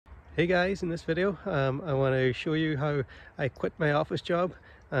Hey guys, in this video I want to show you how I quit my office job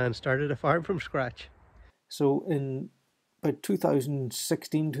and started a farm from scratch. So in about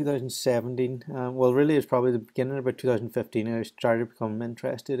 2016, 2017, well really it's probably the beginning of about 2015, I started becoming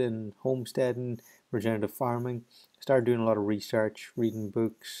interested in homesteading, regenerative farming. I started doing a lot of research, reading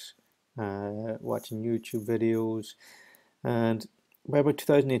books, watching YouTube videos, and by about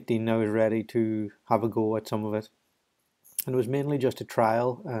 2018 I was ready to have a go at some of it. And it was mainly just a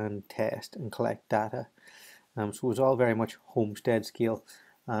trial and test and collect data. So it was all very much homestead scale,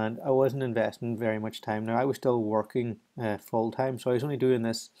 and I wasn't investing very much time. Now I was still working full time, so I was only doing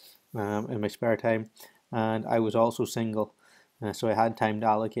this in my spare time, and I was also single, so I had time to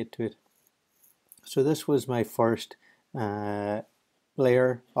allocate to it. So this was my first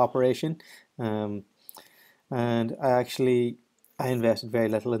layer operation, um, and I invested very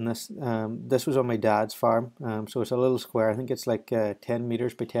little in this. This was on my dad's farm, so it's a little square. I think it's like 10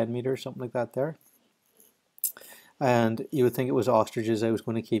 meters by 10 meters, something like that there. And you would think it was ostriches I was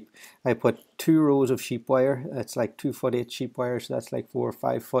going to keep. I put 2 rows of sheep wire. It's like 2'8" sheep wire, so that's like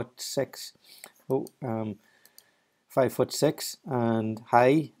 5'6". Oh, 5'6" and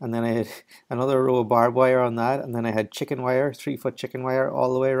high, and then I had another row of barbed wire on that, and then I had chicken wire, 3-foot chicken wire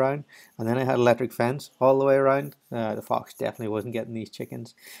all the way around, and then I had electric fence all the way around. The fox definitely wasn't getting these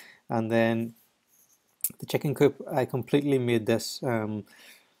chickens. And then the chicken coop, I completely made this. I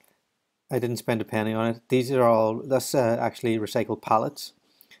didn't spend a penny on it. That's actually recycled pallets.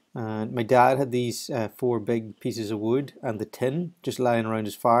 And my dad had these 4 big pieces of wood and the tin just lying around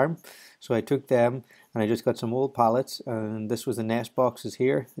his farm. So I took them and I just got some old pallets, and this was the nest boxes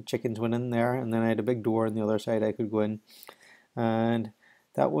here. The chickens went in there, and then I had a big door on the other side I could go in. And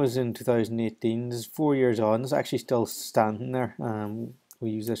that was in 2018. This is 4 years on. It's actually still standing there. We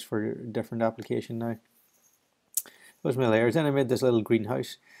use this for a different application now. Those were my layers. Then I made this little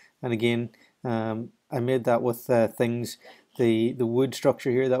greenhouse, and again, I made that with things. The wood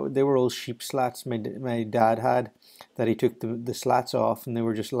structure here, that they were all sheep slats my dad had, that he took the slats off, and they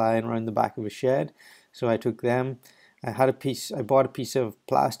were just lying around the back of his shed. So I took them. I bought a piece of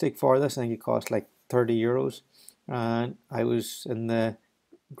plastic for this. I think it cost like 30 euros, and I was in the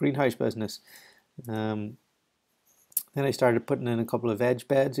greenhouse business. Then I started putting in a couple of veg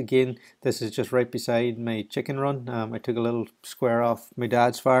beds. Again, this is just right beside my chicken run. I took a little square off my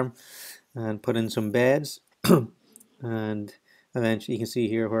dad's farm and put in some beds. And eventually you can see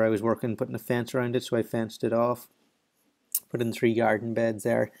here where I was working, putting a fence around it, so I fenced it off. Put in 3 garden beds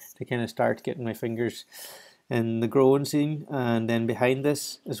there to kind of start getting my fingers in the growing scene. And then behind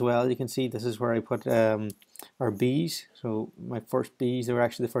this as well, you can see this is where I put our bees. So my first bees, they were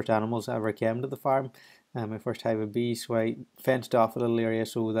actually the first animals that ever came to the farm. My first hive of bees, so I fenced off a little area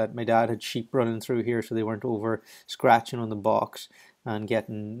so that my dad had sheep running through here, so they weren't over scratching on the box and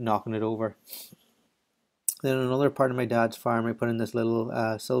knocking it over. Then another part of my dad's farm, I put in this little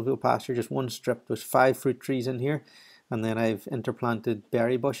silvopasture, just one strip. There's 5 fruit trees in here, and then I've interplanted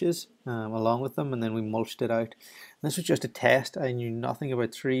berry bushes along with them, and then we mulched it out. And this was just a test. I knew nothing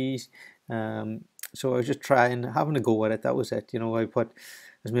about trees, so I was just having a go at it. That was it.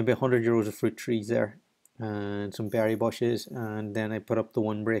 There's maybe 100 euros of fruit trees there, and some berry bushes, and then I put up the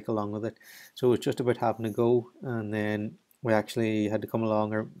one break along with it. So it was just about having a go, and then we actually had to come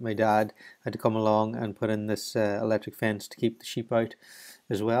along, or my dad had to come along and put in this electric fence to keep the sheep out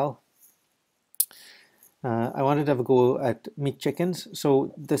as well. I wanted to have a go at meat chickens,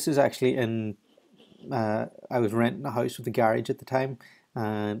 so this is actually I was renting a house with a garage at the time,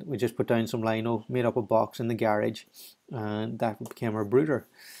 and we just put down some lino, made up a box in the garage, and that became our brooder.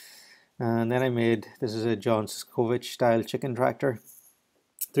 And then this is a John Skovich style chicken tractor.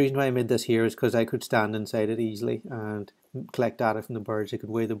 The reason why I made this here is because I could stand inside it easily and collect data from the birds. I could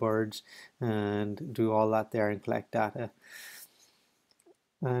weigh the birds and do all that there and collect data.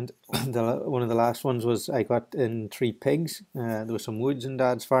 And one of the last ones was I got in 3 pigs. There was some woods in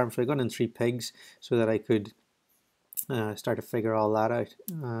Dad's farm, so I got in 3 pigs so that I could start to figure all that out.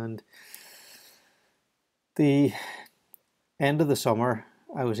 And the end of the summer,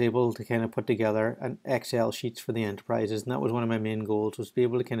 I was able to kind of put together an Excel sheets for the enterprises, and that was one of my main goals, was to be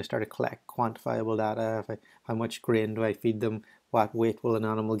able to kind of start to collect quantifiable data. How much grain do I feed them? What weight will an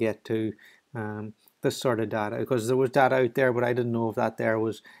animal get to? This sort of data, because there was data out there, but I didn't know if that there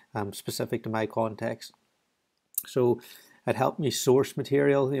was specific to my context. So it helped me source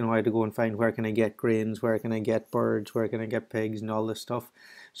material. I had to go and find, where can I get grains, where can I get birds, where can I get pigs, and all this stuff.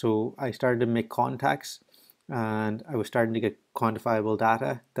 So I started to make contacts, and I was starting to get quantifiable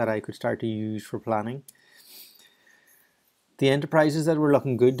data that I could start to use for planning. The enterprises that were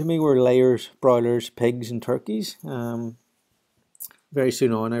looking good to me were layers, broilers, pigs, and turkeys. very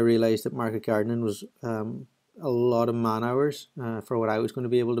soon on I realized that market gardening was a lot of man hours for what I was going to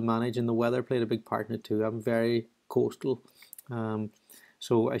be able to manage, and the weather played a big part in it too. I'm very coastal, um,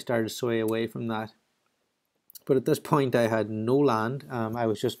 so I started to sway away from that. But at this point, I had no land. I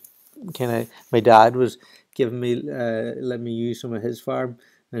was just kind of, my dad was giving me, letting me use some of his farm,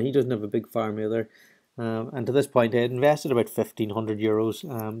 and he doesn't have a big farm either. And to this point, I had invested about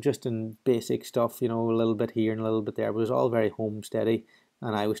 €1,500 just in basic stuff, a little bit here and a little bit there. But it was all very homesteady,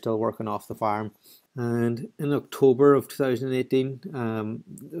 and I was still working off the farm. And in October of 2018,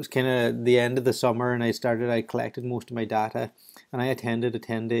 it was kind of the end of the summer, and I collected most of my data, and I attended a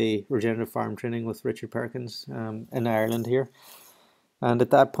 10-day regenerative farm training with Richard Perkins in Ireland here. And at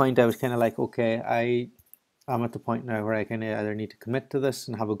that point, I was kind of like, okay, I'm at the point now where I kind of either need to commit to this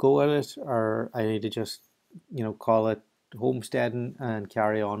and have a go at it, or I need to just, call it homesteading and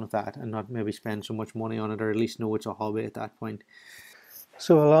carry on with that and not maybe spend so much money on it, or at least know it's a hobby at that point.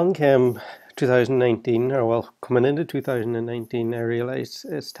 So along came 2019, or well, coming into 2019, I realized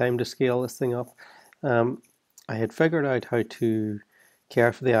it's time to scale this thing up. I had figured out how to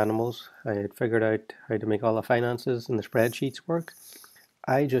care for the animals. I had figured out how to make all the finances and the spreadsheets work.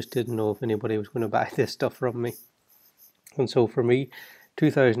 I just didn't know if anybody was going to buy this stuff from me. And so for me,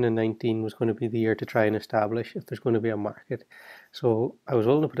 2019 was going to be the year to try and establish if there's going to be a market. So I was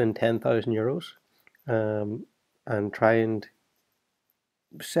willing to put in €10,000 and try and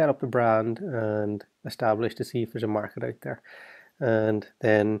set up the brand and establish to see if there's a market out there. And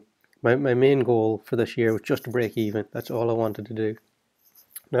then my main goal for this year was just to break even. That's all I wanted to do.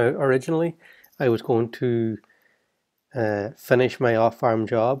 Now, originally, I was going to finish my off-farm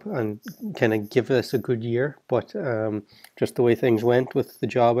job and kind of give this a good year, but just the way things went with the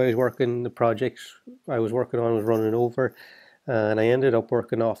job I was working, the projects I was working on was running over, and I ended up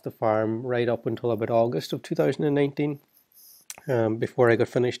working off the farm right up until about August of 2019 before I got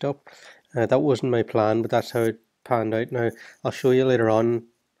finished up. That wasn't my plan, but that's how it panned out. Now, I'll show you later on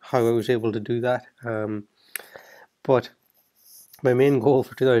how I was able to do that, but my main goal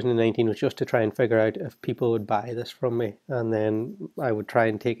for 2019 was just to try and figure out if people would buy this from me, and then I would try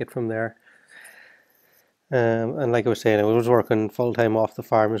and take it from there. And like I was saying, I was working full-time off the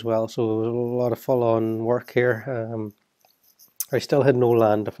farm as well, so it was a lot of full-on work here. I still had no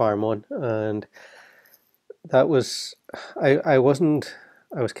land to farm on, and that was, I was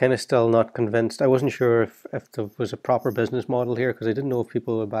kind of still not convinced. I wasn't sure if there was a proper business model here, because I didn't know if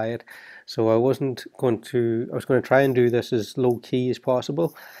people would buy it. So I was going to try and do this as low key as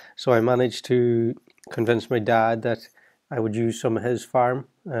possible. So I managed to convince my dad that I would use some of his farm,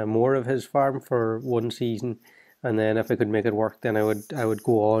 more of his farm for one season. And then if I could make it work, then I would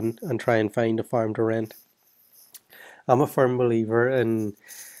go on and try and find a farm to rent. I'm a firm believer in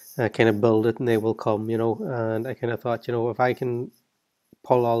kind of build it and they will come, and I kind of thought, if I can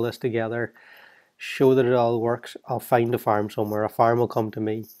pull all this together, show that it all works, I'll find a farm somewhere. A farm will come to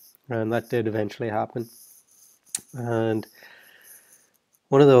me, and that did eventually happen. And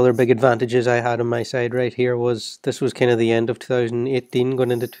one of the other big advantages I had on my side right here was this was kind of the end of 2018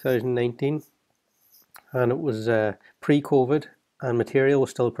 going into 2019, and it was pre-COVID, and material was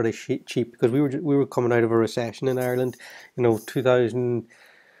still pretty cheap because we were coming out of a recession in Ireland.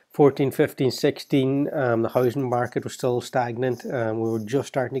 2014, 15, 16, the housing market was still stagnant. We were just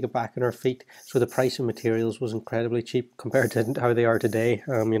starting to get back on our feet, so the price of materials was incredibly cheap compared to how they are today.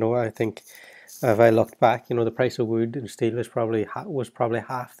 I think if I looked back, the price of wood and steel was probably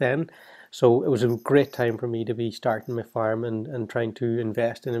half then. So it was a great time for me to be starting my farm and trying to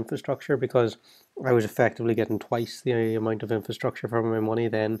invest in infrastructure, because I was effectively getting twice the amount of infrastructure for my money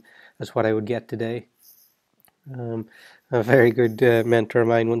then as what I would get today. A very good mentor of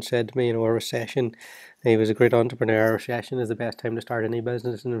mine once said to me, a recession, he was a great entrepreneur, a recession is the best time to start any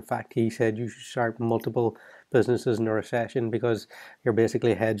business. And in fact, he said you should start multiple businesses in a recession, because you're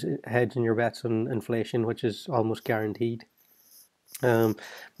basically hedging your bets on inflation, which is almost guaranteed.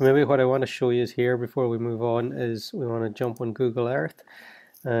 Maybe what I want to show you is here before we move on is we want to jump on Google Earth.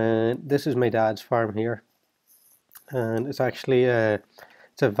 This is my dad's farm here, and it's actually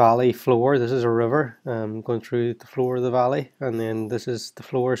it's a valley floor. This is a river going through the floor of the valley, and then this is the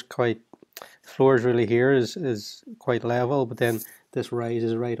floor is really here is quite level, but then this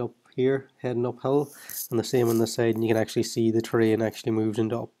rises right up here, heading uphill, and the same on this side, and you can actually see the terrain actually moves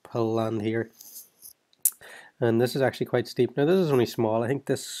into uphill land here. And this is actually quite steep. Now this is only small. I think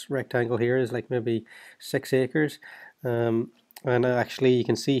this rectangle here is like maybe 6 acres. And actually you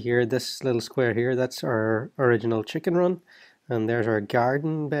can see here, this little square here, that's our original chicken run. And there's our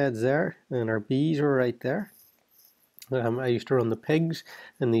garden beds there, and our bees are right there. I used to run the pigs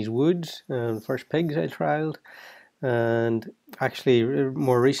in these woods, the first pigs I trialed. And actually,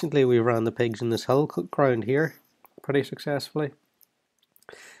 more recently, we ran the pigs in this hill ground here pretty successfully.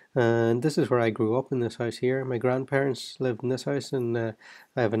 And this is where I grew up, in this house here. My grandparents lived in this house, and I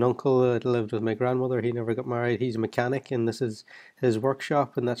have an uncle that lived with my grandmother. He never got married. He's a mechanic, and this is his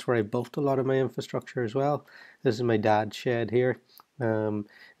workshop, and that's where I built a lot of my infrastructure as well. This is my dad's shed here. In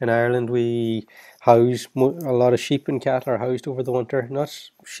Ireland, we house a lot of sheep and cattle are housed over the winter. Not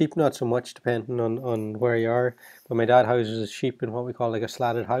sheep, not so much, depending on where you are. But my dad houses sheep in what we call like a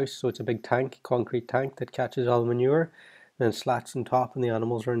slatted house. So it's a big tank, concrete tank that catches all the manure, and slats on top, and the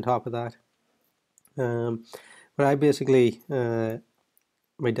animals are on top of that. Um, but I basically,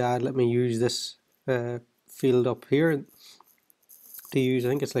 my dad let me use this field up here to use. I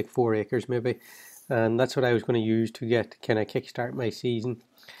think it's like 4 acres maybe, and that's what I was going to use to get kind of kickstart my season.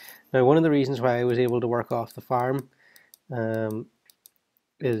 Now, one of the reasons why I was able to work off the farm um,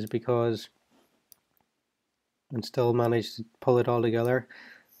 is because, and still managed to pull it all together.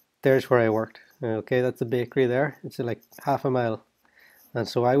 There's where I worked. Okay, that's the bakery there. It's like half a mile. And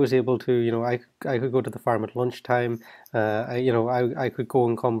so I was able to, I could go to the farm at lunchtime. I could go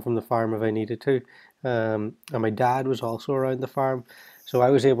and come from the farm if I needed to. And my dad was also around the farm, so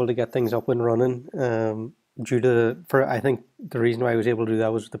I was able to get things up and running. I think the reason why I was able to do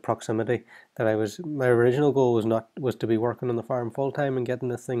that was the proximity. My original goal was to be working on the farm full time and getting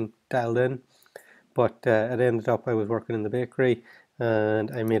this thing dialed in, but it ended up I was working in the bakery, and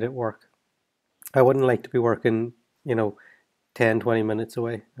I made it work. I wouldn't like to be working, 10-20 minutes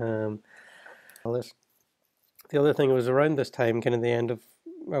away. The other thing was around this time, kind of the end of,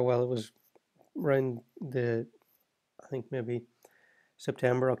 well, it was around I think maybe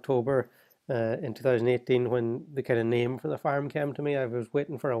September, October in 2018 when the kind of name for the farm came to me. I was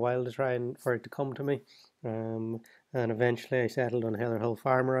waiting for a while to try and for it to come to me. And eventually I settled on Heather Hill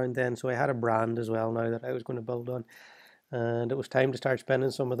Farm around then. So I had a brand as well now that I was going to build on. And it was time to start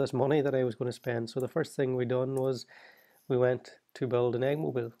spending some of this money that I was going to spend. So the first thing we done was we went to build an egg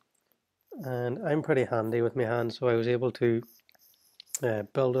mobile. And I'm pretty handy with my hands, so I was able to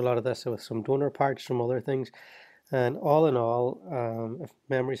build a lot of this with some donor parts, some other things. And all in all, if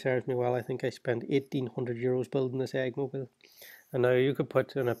memory serves me well, I think I spent 1,800 euros building this egg mobile. And now you could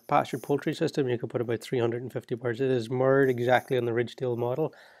put in a pastured poultry system, you could put about 350 birds. It is moored exactly on the Ridgedale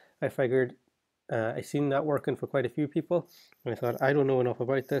model. I figured I seen that working for quite a few people, and I thought, I don't know enough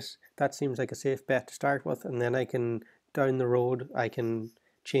about this. That seems like a safe bet to start with, and then I can, down the road, I can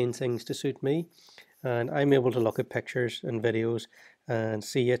change things to suit me. And I'm able to look at pictures and videos and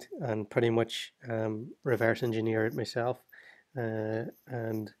see it and pretty much reverse engineer it myself.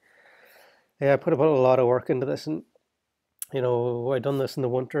 And yeah, I put a lot of work into this, and I done this in the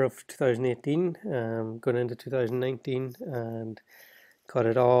winter of 2018, going into 2019, and got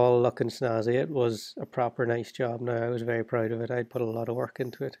it all looking snazzy. It was a proper nice job. Now I was very proud of it. I'd put a lot of work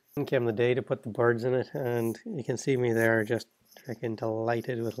into it. Then came the day to put the birds in it, and you can see me there just freaking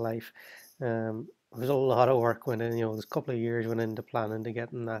delighted with life. It was a lot of work went in. There's a couple of years went into planning to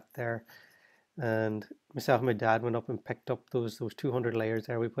getting that there, and myself and my dad went up and picked up those 200 layers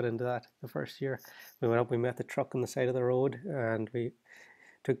there we put into that the first year. We went up, we met the truck on the side of the road, and we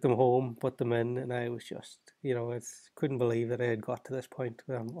took them home, put them in, and I was just, couldn't believe that I had got to this point.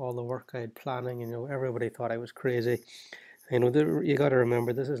 All the work I had planning, everybody thought I was crazy. You got to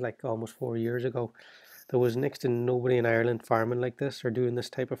remember, this is like almost 4 years ago. There was next to nobody in Ireland farming like this or doing this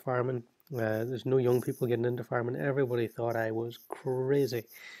type of farming. There's no young people getting into farming. Everybody thought I was crazy.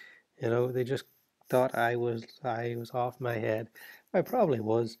 They just thought I was off my head. I probably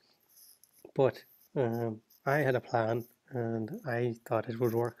was, but I had a plan and I thought it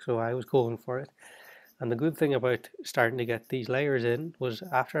would work, so I was going for it. And the good thing about starting to get these layers in was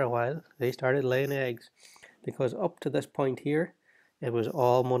after a while they started laying eggs, because up to this point here it was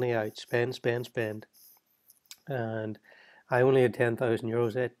all money out, spend, spend, spend. And I only had 10,000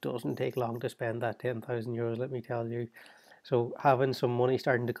 euros. It doesn't take long to spend that 10,000 euros, let me tell you. So having some money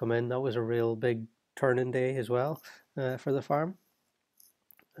starting to come in, that was a real big turning day as well for the farm.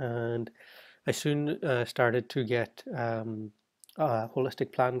 And I soon started to get a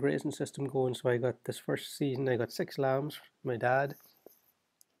holistic plant grazing system going. So I got this first season, I got 6 lambs from my dad,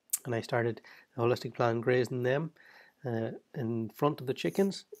 and I started holistic plant grazing them in front of the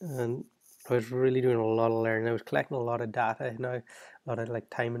chickens. And I was really doing a lot of learning. I was collecting a lot of data now, a lot of like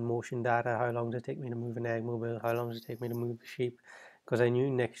time and motion data. How long does it take me to move an egg mobile? How long does it take me to move the sheep? Because I knew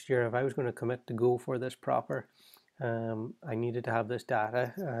next year if I was going to commit to go for this proper, I needed to have this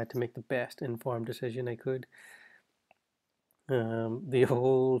data to make the best informed decision I could. The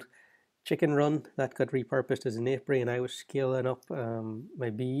old chicken run that got repurposed as an apiary, and I was scaling up my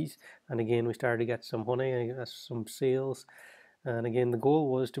bees. And again, we started to get some honey, I got some sales, and again, the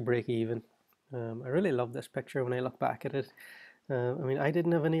goal was to break even. I really love this picture when I look back at it. I mean, I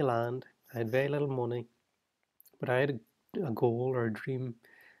didn't have any land, I had very little money, but I had a goal or a dream,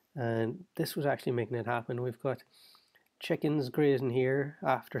 and this was actually making it happen. We've got chickens grazing here,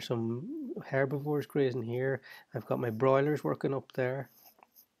 after some herbivores grazing here. I've got my broilers working up there.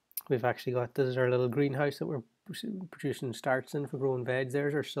 We've actually got, this is our little greenhouse that we're producing starts in for growing veg.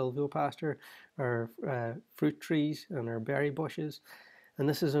 There's our silvopasture, our fruit trees and our berry bushes. And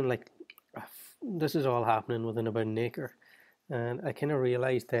this is in like, this is all happening within about an acre. And I kind of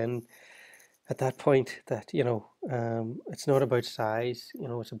realized then at that point that, it's not about size,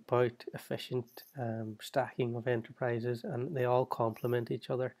 it's about efficient stacking of enterprises, and they all complement each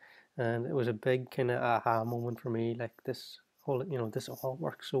other. And it was a big kind of aha moment for me, like this whole, this all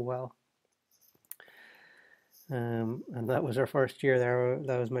works so well. And that was our first year there.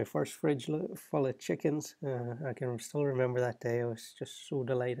 That was my first fridge full of chickens. I can still remember that day. I was just so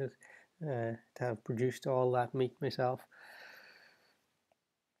delighted to have produced all that meat myself.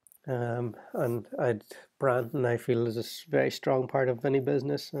 And branding, I feel, is a very strong part of any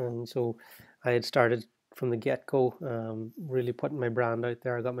business. And so I had started from the get-go, really putting my brand out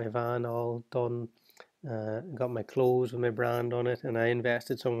there. I got my van all done, got my clothes with my brand on it, and I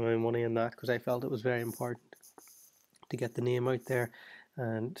invested some of my money in that because I felt it was very important to get the name out there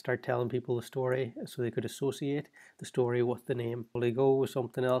and start telling people the story so they could associate the story with the name. Lego was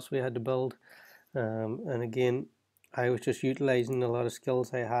something else we had to build, and again, I was just utilizing a lot of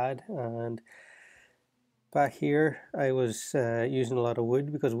skills I had. And back here I was using a lot of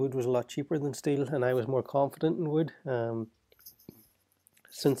wood because wood was a lot cheaper than steel, and I was more confident in wood.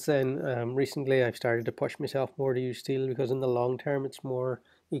 Since then, recently I've started to push myself more to use steel because in the long term it's more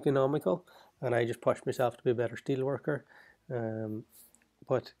economical, and I just pushed myself to be a better steel worker. Um,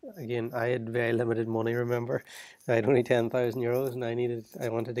 but again, I had very limited money, remember. I had only €10,000, and I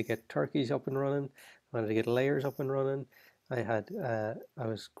wanted to get turkeys up and running, I wanted to get layers up and running. I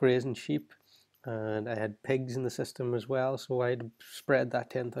was grazing sheep, and I had pigs in the system as well, so I'd spread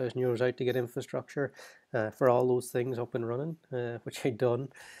that €10,000 out to get infrastructure for all those things up and running, which I'd done.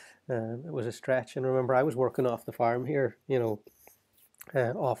 It was a stretch, and remember, I was working off the farm here,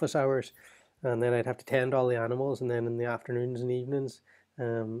 office hours, and then I'd have to tend all the animals, and then in the afternoons and evenings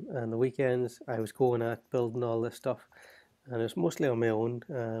and the weekends I was going at building all this stuff, and it was mostly on my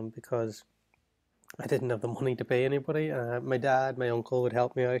own because I didn't have the money to pay anybody. My dad, my uncle would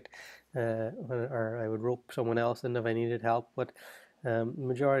help me out, or I would rope someone else in if I needed help, but the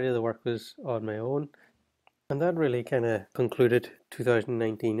majority of the work was on my own. And that really kind of concluded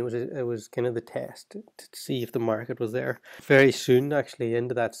 2019. It was kind of the test to see if the market was there. Very soon, actually,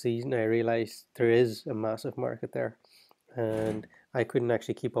 into that season, I realized there is a massive market there, and I couldn't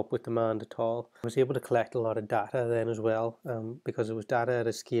actually keep up with demand at all. I was able to collect a lot of data then as well, because it was data at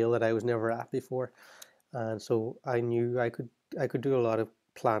a scale that I was never at before, and so I knew I could do a lot of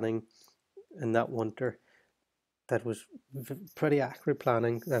planning in that winter. That was pretty accurate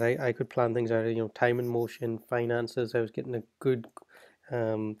planning, that I could plan things out, time and motion, finances. I was getting a good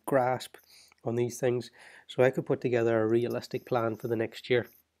grasp on these things, so I could put together a realistic plan for the next year.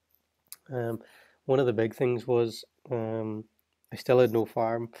 One of the big things was I still had no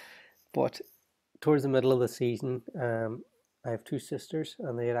farm, but towards the middle of the season, I have two sisters,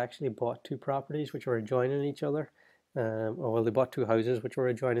 and they had actually bought two properties which were adjoining each other. Or well, they bought two houses which were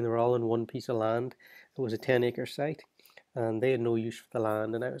adjoining. They were all on one piece of land. It was a 10-acre site, and they had no use for the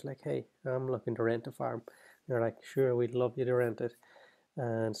land. And I was like, "Hey, I'm looking to rent a farm." They're like, "Sure, we'd love you to rent it."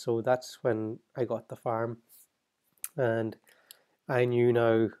 And so that's when I got the farm, and I knew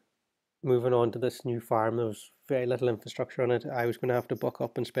now, moving on to this new farm, there was very little infrastructure on it. I was going to have to buck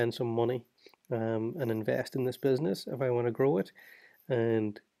up and spend some money and invest in this business if I want to grow it,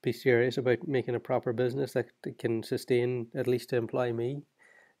 and be serious about making a proper business that can sustain, at least to employ me.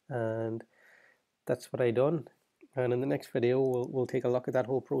 And that's what I done. And in the next video, we'll take a look at that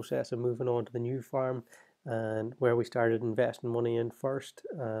whole process of moving on to the new farm, and where we started investing money in first,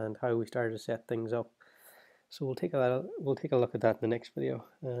 and how we started to set things up. So we'll take a look at that in the next video.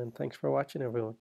 And thanks for watching, everyone.